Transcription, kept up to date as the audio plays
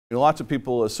Lots of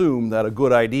people assume that a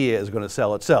good idea is going to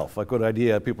sell itself. A good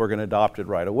idea, people are going to adopt it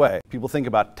right away. People think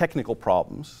about technical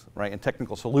problems, right, and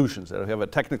technical solutions. That if you have a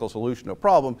technical solution to a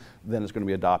problem, then it's going to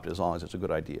be adopted as long as it's a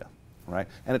good idea, right?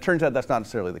 And it turns out that's not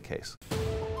necessarily the case.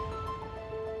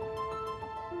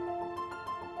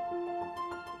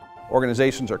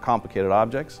 Organizations are complicated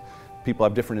objects. People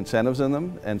have different incentives in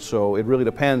them, and so it really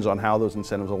depends on how those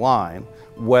incentives align,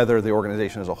 whether the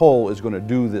organization as a whole is going to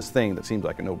do this thing that seems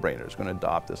like a no-brainer, is going to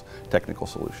adopt this technical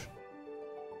solution.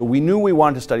 We knew we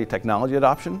wanted to study technology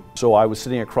adoption, so I was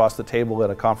sitting across the table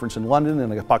at a conference in London,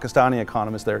 and a Pakistani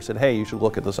economist there said, hey, you should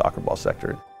look at the soccer ball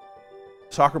sector.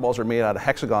 Soccer balls are made out of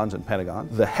hexagons and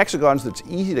pentagons. The hexagons, it's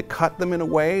easy to cut them in a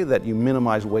way that you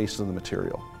minimize waste of the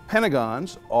material.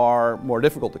 Pentagons are more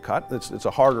difficult to cut. It's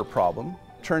a harder problem.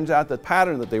 Turns out the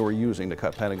pattern that they were using to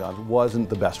cut pentagons wasn't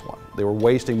the best one. They were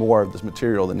wasting more of this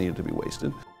material than needed to be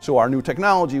wasted. So our new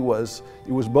technology was,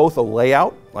 it was both a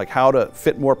layout, like how to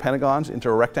fit more pentagons into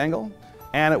a rectangle,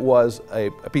 and it was a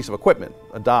piece of equipment,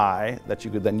 a die that you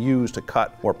could then use to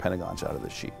cut more pentagons out of the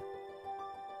sheet.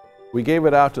 We gave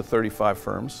it out to 35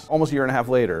 firms. Almost a year and a half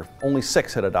later, only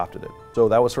 6 had adopted it. So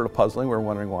that was sort of puzzling. We were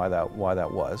wondering why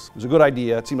that was. It was a good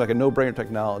idea. It seemed like a no-brainer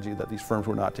technology that these firms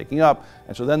were not taking up.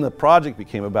 And so then the project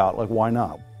became about, like, why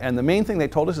not? And the main thing they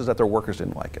told us is that their workers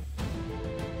didn't like it.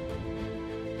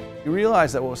 You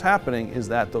realize that what was happening is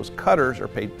that those cutters are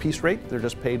paid piece rate. They're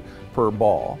just paid per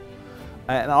ball.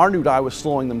 And our new die was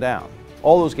slowing them down.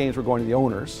 All those gains were going to the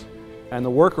owners, and the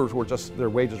workers were just, their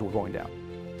wages were going down.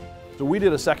 So we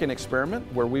did a second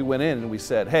experiment where we went in and we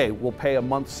said, hey, we'll pay a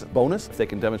month's bonus if they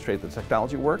can demonstrate that the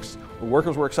technology works. The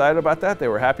workers were excited about that. They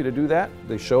were happy to do that.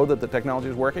 They showed that the technology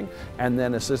was working. And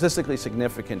then a statistically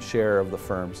significant share of the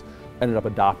firms ended up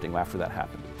adopting after that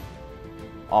happened.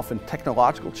 Often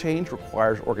technological change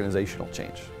requires organizational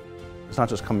change. It's not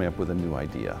just coming up with a new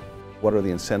idea. What are the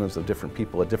incentives of different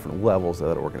people at different levels of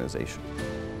that organization?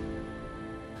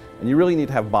 And you really need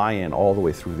to have buy-in all the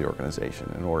way through the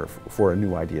organization in order for a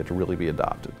new idea to really be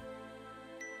adopted.